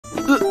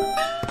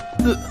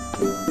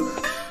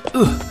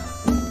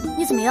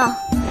你怎么样？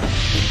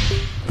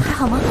还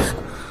好吗？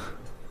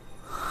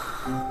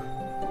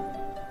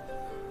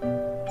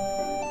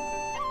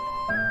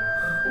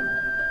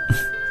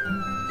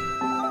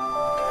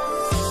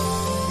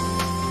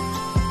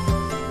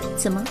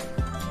怎么？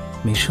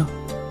没事，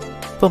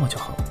抱抱就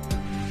好。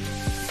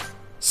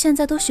现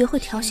在都学会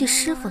调戏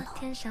师傅了，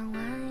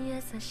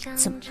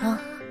怎么了？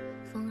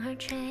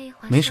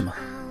没什么，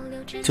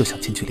就想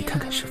近距离看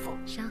看师傅。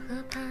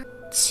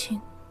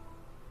亲，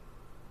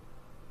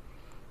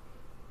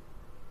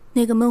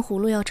那个闷葫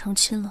芦要成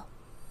亲了。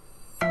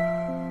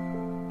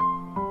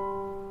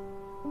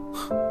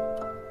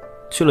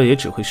去了也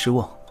只会失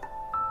望。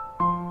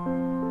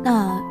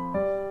那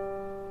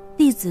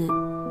弟子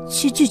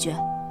去拒绝。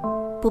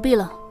不必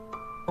了。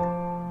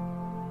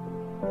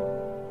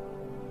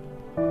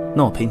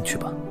那我陪你去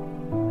吧。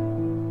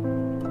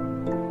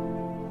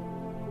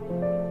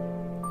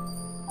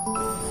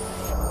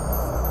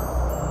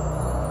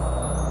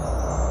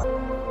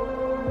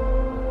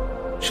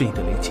是你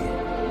的雷劫。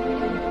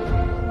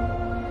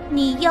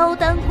你妖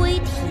丹归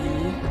体，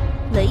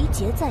雷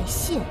劫再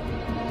现，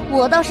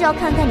我倒是要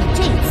看看你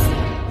这次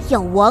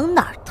要往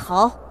哪儿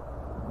逃。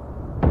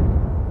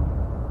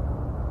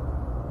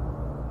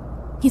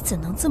你怎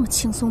能这么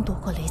轻松躲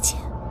过雷劫？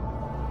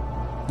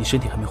你身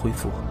体还没恢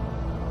复，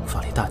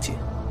法力大减，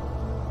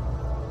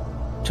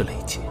这雷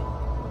劫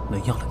能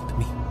要了你的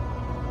命，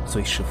所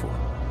以师父，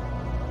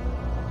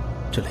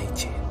这雷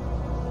劫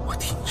我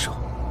替你受。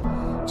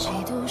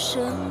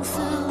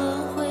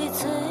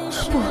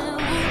不，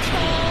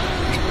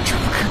这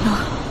不可能！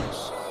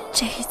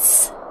这一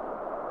次，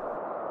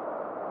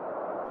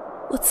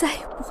我再也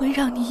不会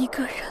让你一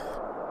个人了。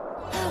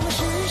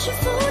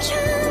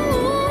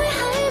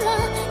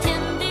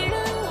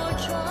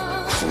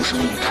浮生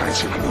已开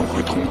启了轮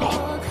回通道，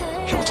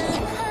妖族，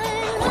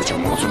快将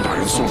魔尊大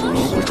人送入轮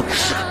回转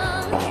世，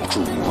保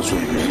住魔尊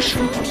元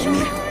神不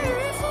灭。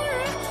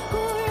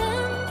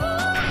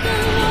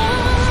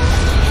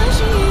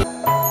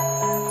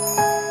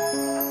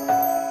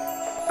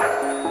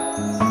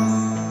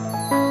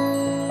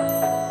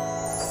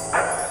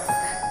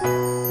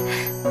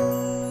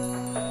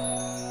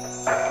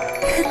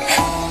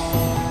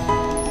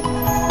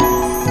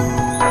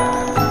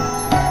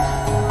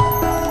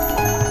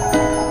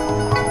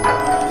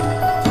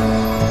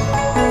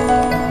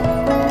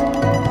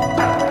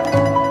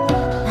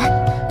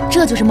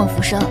这就是孟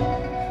福生，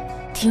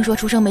听说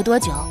出生没多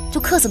久就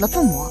克死了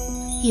父母，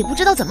也不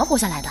知道怎么活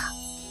下来的。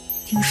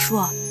听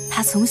说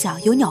他从小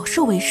有鸟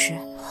兽为食，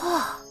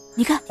哇，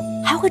你看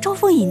还会招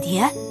蜂引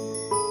蝶。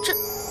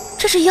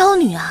这是妖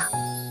女啊！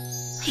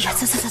哎呀，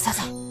走。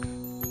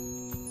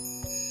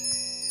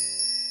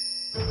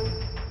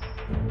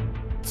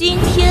今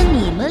天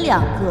你们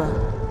两个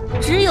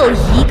只有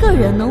一个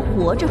人能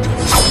活着出来。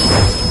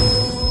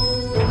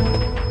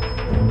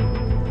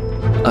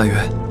阿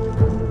月，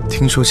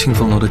听说庆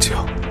丰楼的酒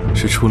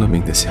是出了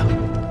名的香，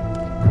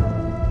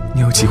你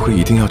有机会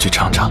一定要去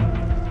尝尝。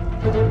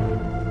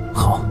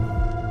好。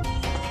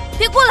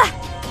别过来！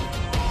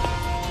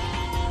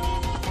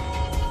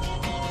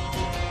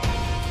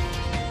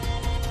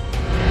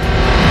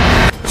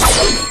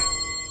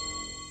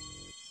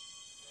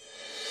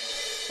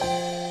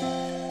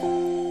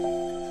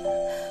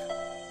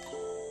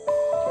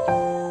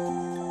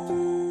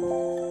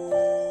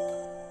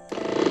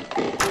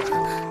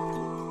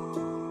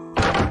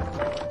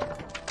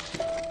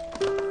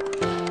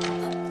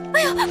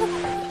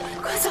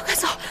快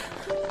走！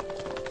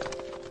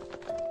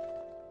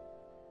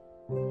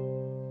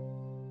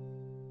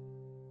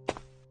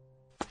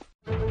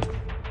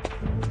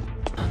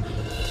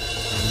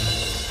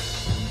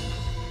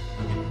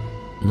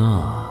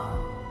那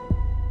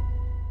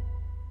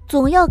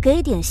总要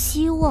给点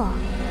希望，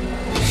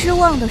失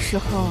望的时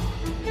候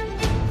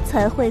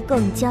才会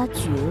更加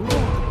绝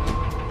望。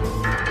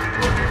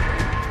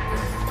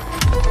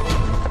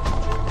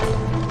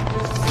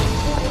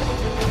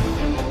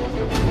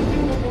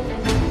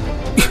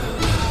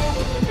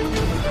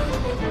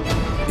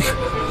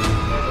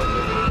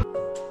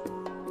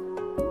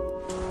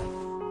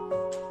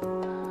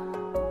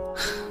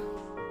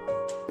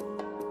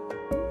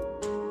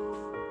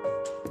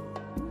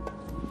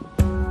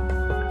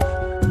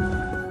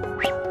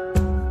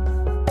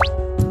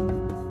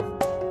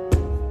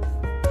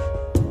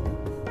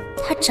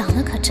她长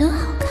得可真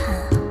好看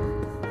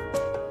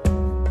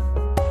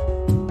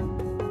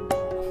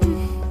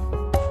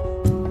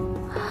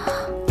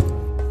啊！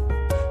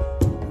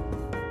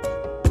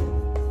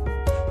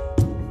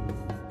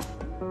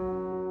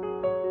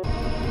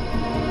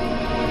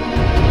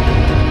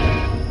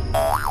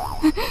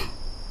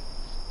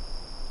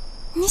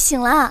你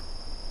醒了？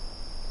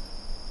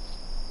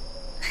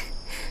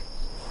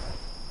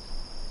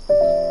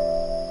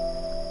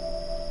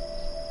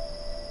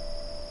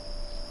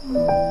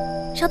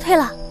烧退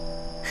了，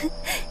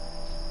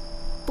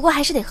不过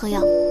还是得喝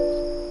药。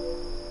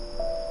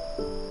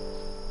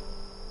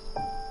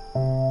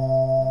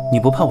你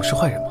不怕我是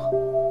坏人吗？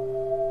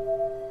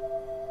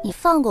你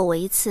放过我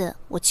一次，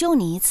我救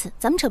你一次，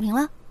咱们扯平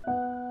了。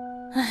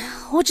哎呀，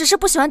我只是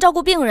不喜欢照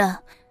顾病人。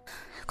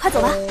快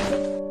走吧。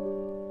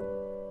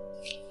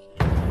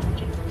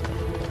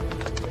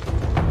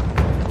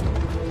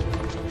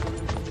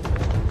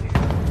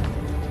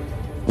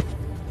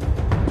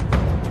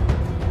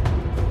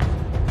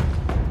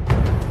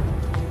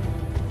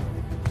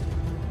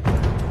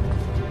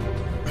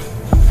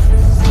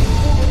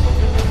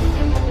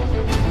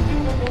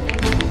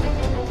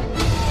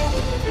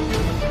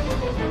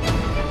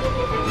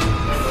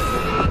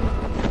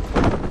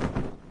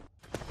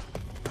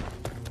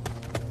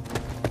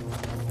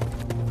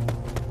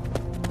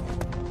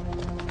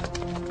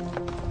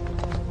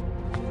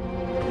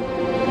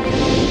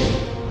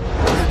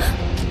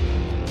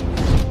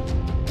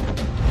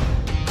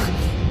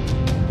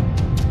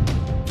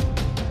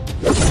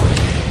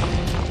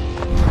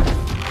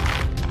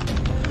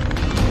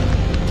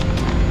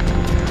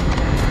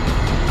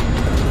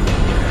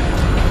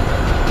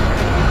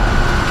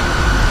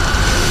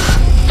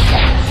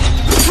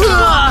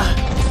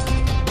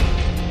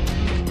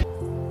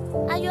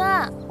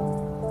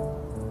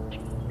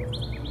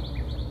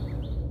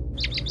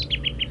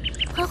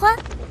欢欢，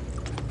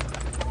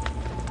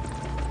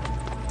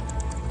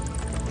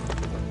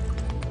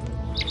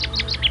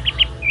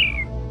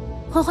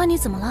欢欢，你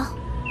怎么了？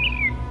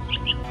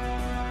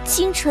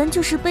清晨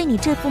就是被你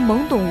这副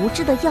懵懂无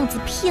知的样子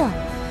骗了。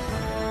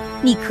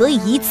你可以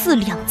一次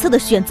两次的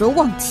选择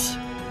忘记，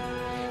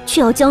却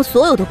要将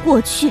所有的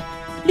过去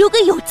留给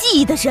有记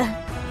忆的人。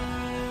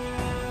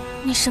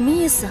你什么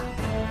意思？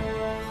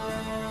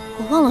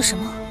我忘了什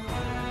么？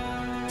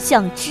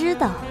想知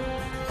道？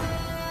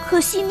可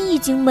惜你已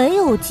经没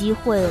有机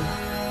会了。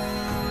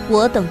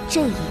我等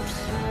这一天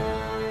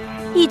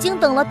已经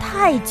等了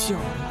太久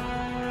了。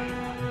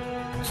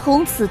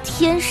从此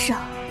天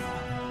上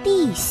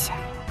地下，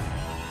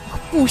我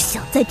不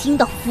想再听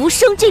到浮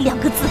生这2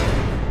个字。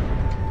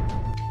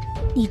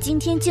你今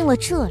天进了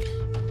这里，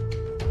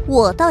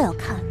我倒要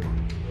看看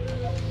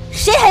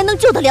谁还能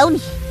救得了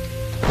你。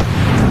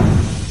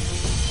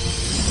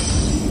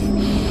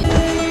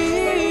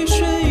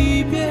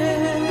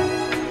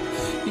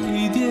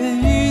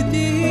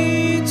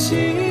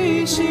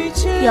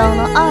养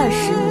了20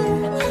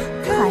年，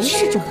还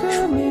是这么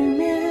蠢，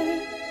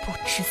不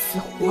知死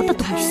活的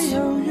东西！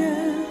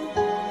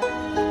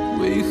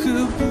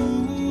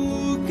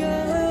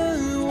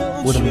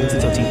我的名字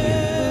叫静夜，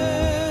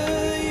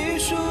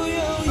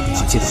一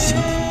直接到心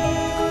底，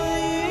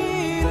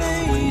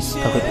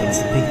它会陪你一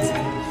辈子。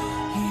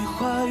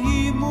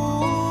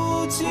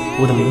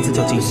我的名字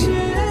叫静夜。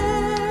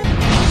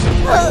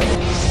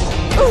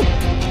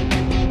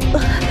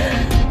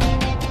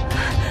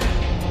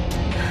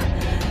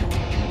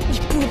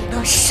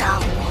杀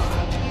我！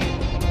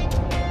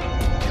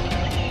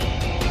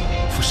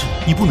不是，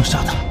你不能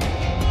杀他，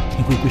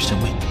你违规神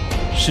位，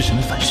是神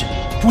的反噬，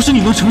不是你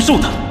能承受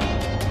的。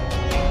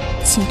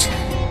清晨，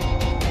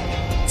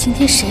今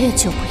天谁也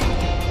救不了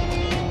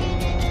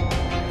你，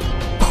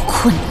包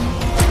括你。